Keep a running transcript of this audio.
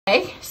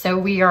so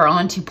we are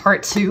on to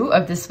part 2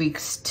 of this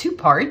week's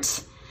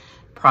 2-part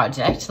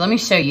project. Let me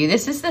show you.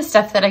 This is the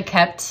stuff that I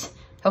kept.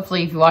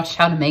 Hopefully you've watched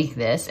how to make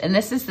this. And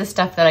this is the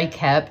stuff that I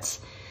kept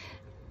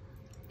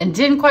and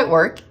didn't quite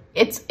work.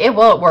 It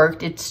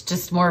worked. It's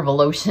just more of a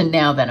lotion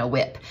now than a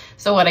whip.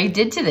 So what I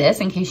did to this,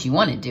 in case you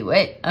want to do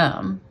it,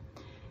 don't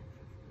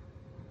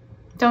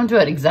do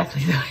it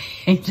exactly the way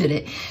I did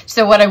it.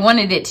 So what I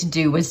wanted it to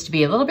do was to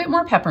be a little bit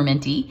more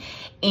pepperminty,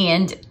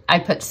 and I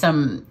put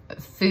some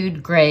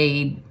food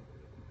grade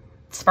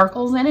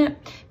sparkles in it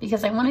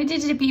because I wanted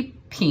it to be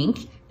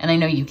pink, and I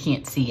know you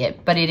can't see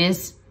it, but it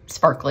is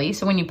sparkly.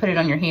 So when you put it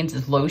on your hands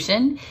as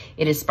lotion,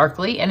 it is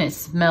sparkly and it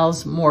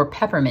smells more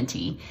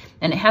pepperminty,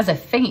 and it has a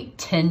faint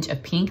tinge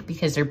of pink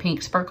because they're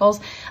pink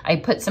sparkles. I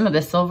put some of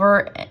the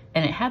silver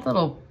and it had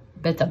little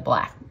bits of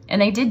black,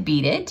 and I did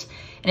beat it,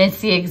 and it's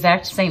the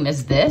exact same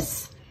as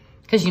this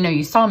because you know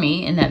you saw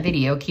me in that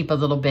video keep a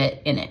little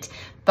bit in it.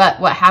 But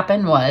what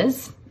happened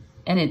was,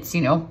 and it's,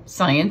 you know,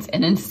 science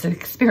and it's an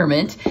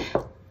experiment,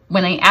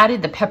 when I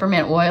added the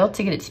peppermint oil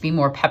to get it to be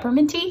more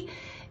pepperminty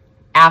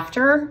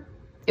after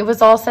it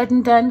was all said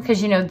and done,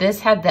 because you know this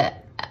had the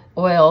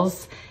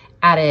oils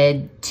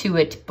added to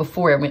it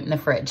before it went in the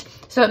fridge.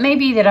 So it may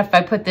be that if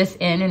I put this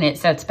in and it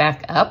sets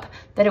back up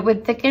that it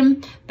would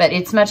thicken, but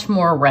it's much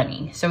more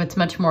runny. So it's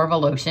much more of a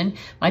lotion.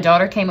 My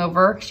daughter came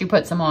over, she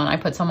put some on, I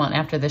put some on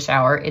after the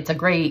shower. It's a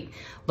great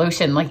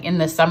lotion, like in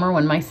the summer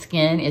when my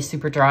skin is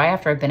super dry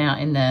after I've been out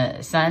in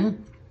the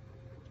sun,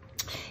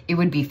 it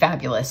would be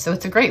fabulous. So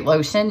it's a great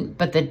lotion,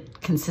 but the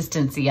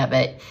consistency of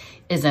it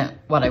isn't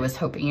what I was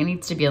hoping. It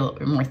needs to be a little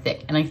bit more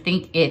thick. And I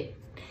think it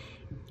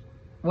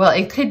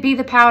could be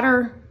the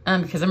powder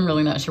because I'm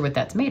really not sure what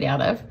that's made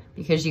out of,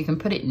 because you can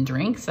put it in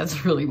drinks.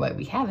 That's really why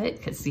we have it,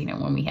 because, you know,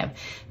 when we have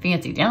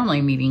fancy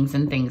downline meetings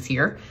and things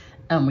here,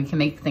 we can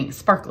make things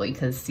sparkly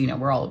because, you know,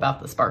 we're all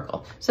about the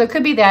sparkle. So it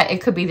could be that,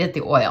 it could be that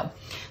the oil.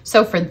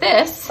 So for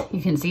this,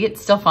 you can see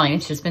it's still fine.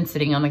 It's just been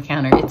sitting on the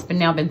counter. It's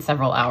now been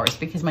several hours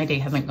because my day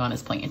hasn't gone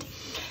as planned.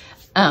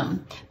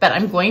 But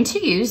I'm going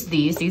to use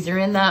these. These are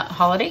in the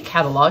holiday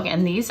catalog,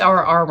 and these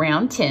are our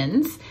round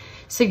tins.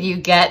 So you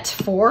get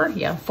four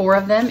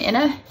of them in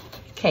a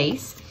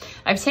case.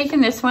 I've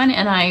taken this one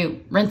and I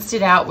rinsed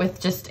it out with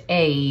just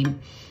a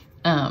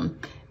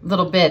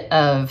little bit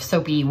of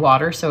soapy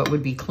water so it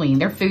would be clean.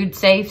 They're food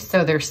safe,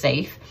 so they're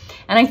safe.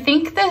 And I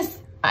think this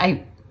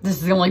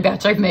is the only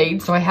batch I've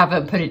made, so I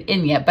haven't put it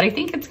in yet, but I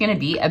think it's gonna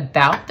be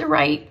about the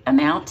right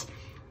amount.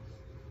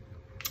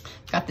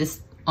 Got this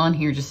on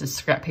here just as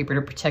scrap paper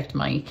to protect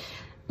my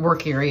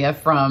work area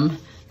from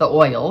the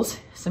oils.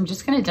 So I'm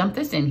just gonna dump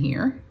this in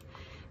here.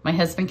 My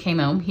husband came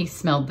home, he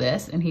smelled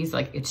this and he's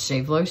like, it's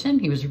shave lotion.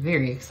 He was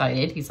very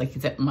excited. He's like,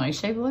 is that my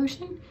shave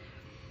lotion?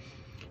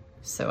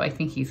 So I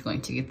think he's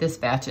going to get this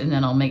batch, and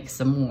then I'll make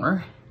some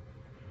more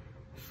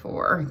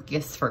for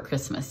gifts for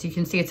Christmas. You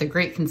can see it's a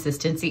great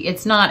consistency.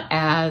 It's not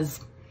as,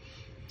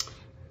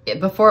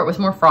 before it was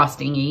more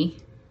frosting-y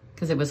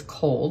because it was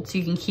cold. So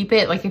you can keep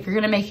it, like if you're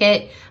gonna make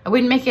it, I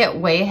wouldn't make it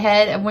way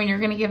ahead of when you're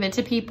gonna give it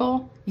to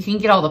people. You can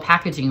get all the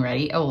packaging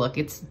ready. Oh look,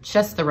 it's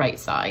just the right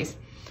size.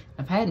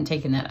 If I hadn't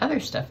taken that other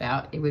stuff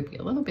out, it would be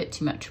a little bit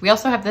too much. We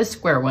also have the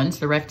square ones,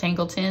 the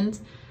rectangle tins.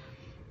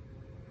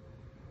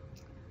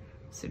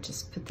 So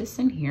just put this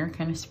in here,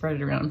 kind of spread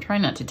it around. I'm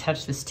trying not to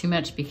touch this too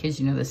much because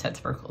you know this had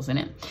sparkles in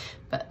it.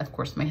 But of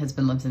course my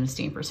husband lives in a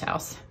Stanford's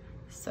house,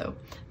 so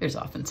there's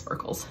often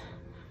sparkles.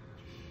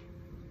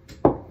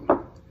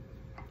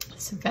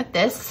 So we've got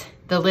this.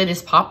 The lid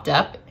is popped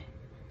up.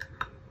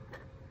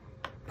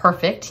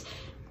 Perfect.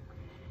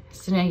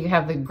 So now you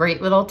have a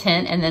great little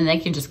tin, and then they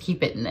can just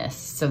keep it in this.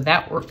 So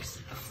that works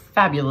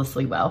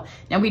fabulously well.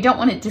 Now we don't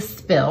want it to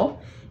spill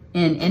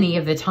in any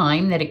of the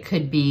time that it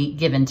could be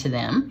given to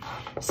them.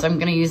 So I'm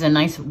gonna use a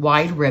nice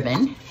wide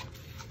ribbon.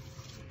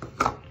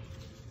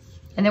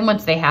 And then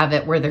once they have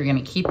it where they're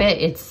gonna keep it,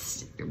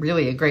 it's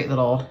really a great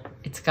little,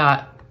 it's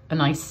got a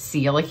nice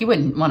seal. Like you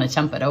wouldn't wanna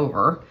jump it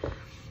over,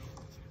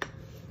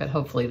 but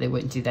hopefully they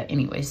wouldn't do that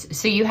anyways.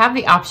 So you have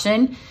the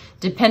option,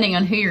 depending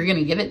on who you're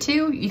gonna give it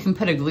to, you can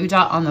put a glue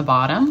dot on the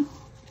bottom.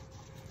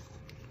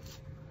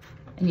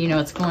 And you know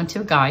it's going to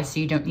a guy, so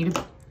you don't need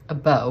a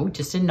bow,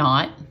 just a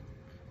knot.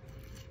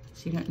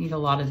 So you don't need a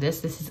lot of this.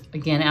 This is,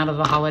 again, out of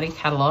the holiday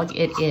catalog.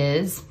 It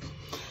is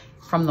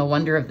from the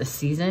Wonder of the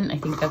Season. I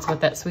think that's what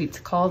that sweet's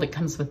called. It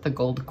comes with the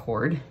gold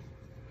cord.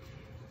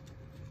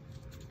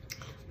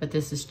 But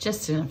this is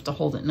just enough to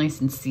hold it nice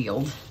and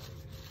sealed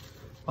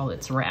while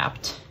it's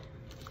wrapped.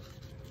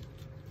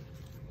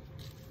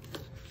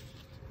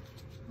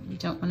 You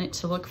don't want it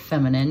to look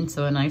feminine,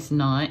 so a nice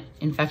knot.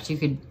 In fact, you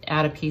could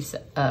add a piece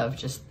of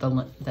just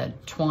the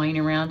twine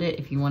around it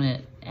if you want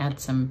to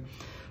add some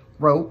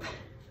rope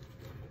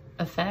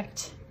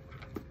effect.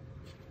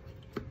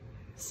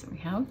 So we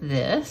have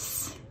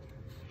this.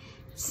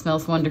 It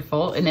smells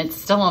wonderful, and it's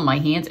still on my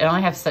hands, and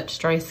I have such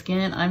dry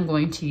skin. I'm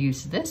going to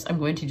use this. I'm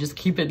going to just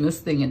keep it in this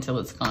thing until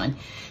it's gone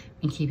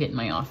and keep it in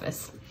my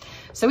office.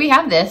 So we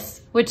have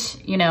this, which,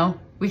 you know,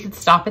 we could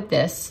stop at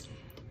this,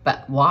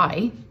 but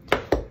why?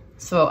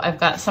 So I've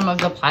got some of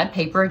the plaid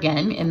paper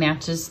again. It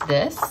matches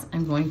this.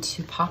 I'm going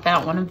to pop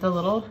out one of the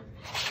little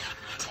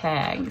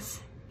tags.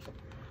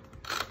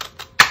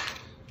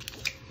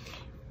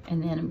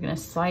 And then I'm gonna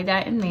slide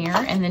that in there.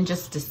 And then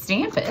just to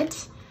stamp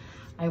it,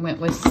 I went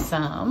with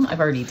some,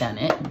 I've already done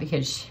it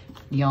because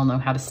y'all know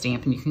how to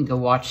stamp and you can go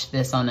watch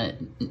this on a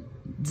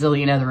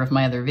zillion other of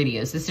my other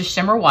videos. This is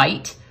Shimmer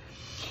White.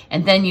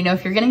 And then, you know,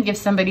 if you're gonna give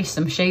somebody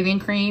some shaving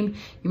cream,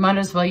 you might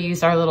as well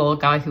use our little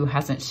guy who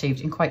hasn't shaved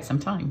in quite some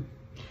time.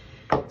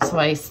 So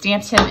I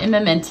stamped him in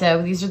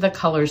Memento. These are the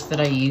colors that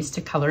I used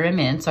to color him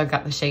in. So I've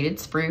got the Shaded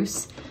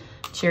Spruce,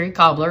 Cherry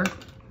Cobbler,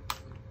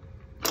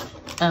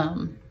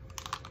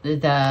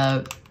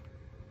 the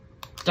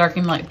Dark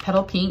and Light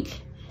Petal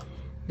Pink,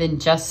 then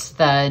just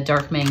the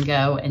Dark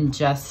Mango, and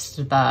just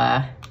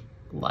the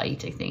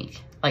light, I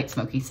think, Light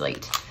Smoky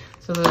Slate.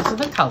 So those are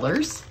the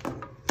colors.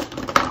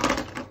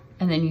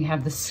 And then you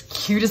have this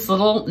cutest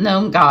little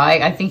gnome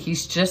guy. I think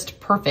he's just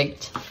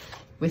perfect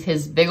with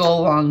his big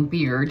old long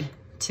beard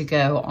to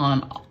go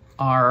on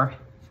our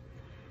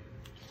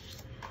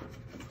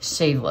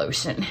shave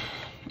lotion.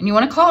 And you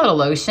want to call it a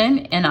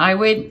lotion. And I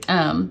would,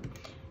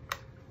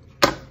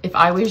 if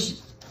I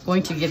was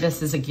going to give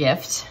this as a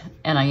gift,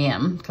 and I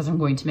am, because I'm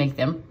going to make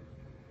them,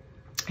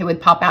 I would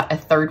pop out a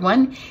third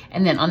one.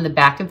 And then on the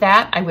back of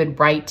that, I would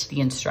write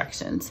the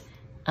instructions.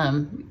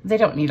 They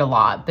don't need a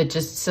lot, but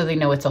just so they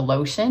know it's a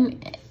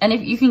lotion. And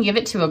if you can give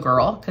it to a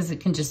girl, because it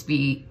can just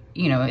be,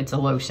 you know, it's a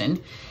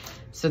lotion.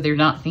 So they're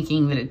not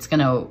thinking that it's going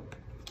to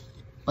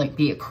like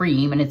be a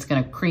cream and it's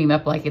going to cream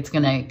up like it's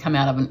going to come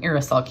out of an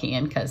aerosol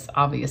can, because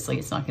obviously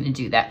it's not going to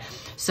do that.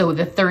 So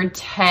the third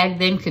tag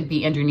then could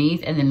be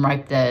underneath and then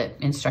write the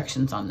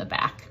instructions on the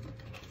back.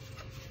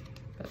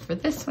 But for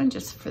this one,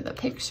 just for the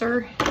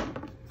picture,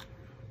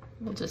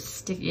 we'll just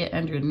stick it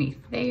underneath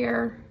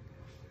there.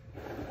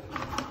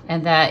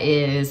 And that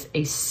is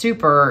a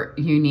super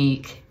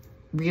unique,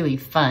 really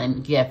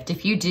fun gift.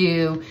 If you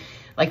do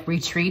like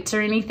retreats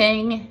or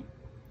anything,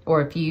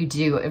 or if you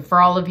do,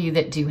 for all of you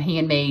that do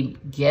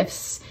handmade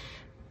gifts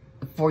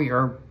for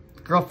your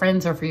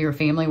girlfriends or for your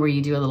family where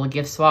you do a little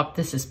gift swap,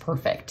 this is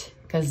perfect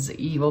because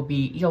you'll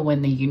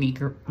win the unique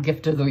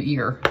gift of the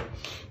year.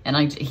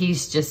 And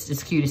he's just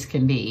as cute as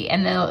can be.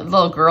 And the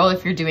little girl,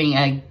 if you're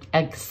doing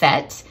a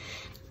set,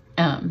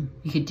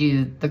 you could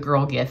do the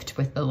girl gift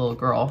with the little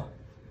girl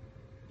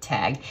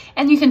tag.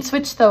 And you can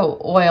switch the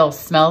oil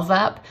smells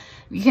up.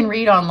 You can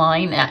read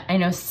online. I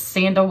know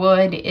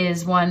sandalwood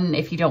is one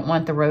if you don't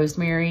want the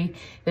rosemary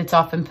that's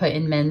often put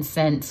in men's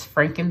scents.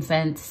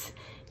 Frankincense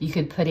you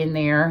could put in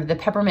there. The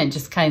peppermint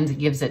just kind of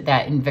gives it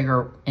that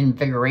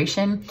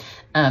invigoration.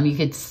 You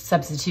could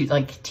substitute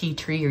like tea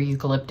tree or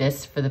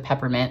eucalyptus for the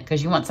peppermint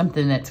because you want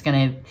something that's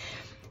going to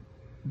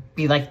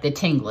be like the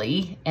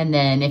tingly. And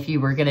then if you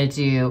were going to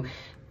do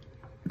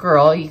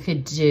girl, you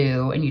could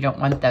do, and you don't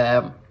want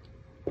the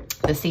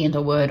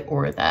sandalwood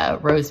or the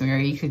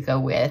rosemary, you could go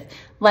with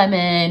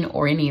lemon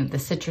or any of the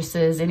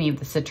citruses. Any of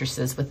the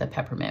citruses with the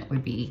peppermint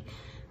would be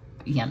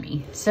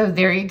yummy. So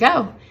there you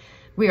go.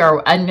 We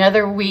are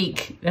another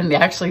week, and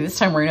actually this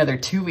time we're another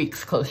 2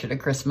 weeks closer to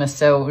Christmas.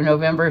 So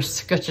November's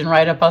scooching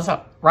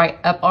right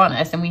up on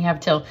us, and we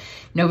have till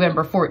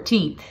November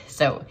 14th.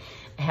 So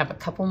I have a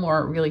couple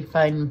more really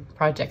fun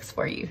projects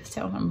for you.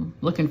 So I'm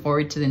looking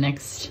forward to the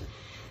next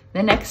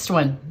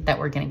one that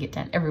we're gonna get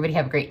done. Everybody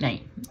have a great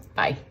night.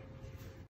 Bye.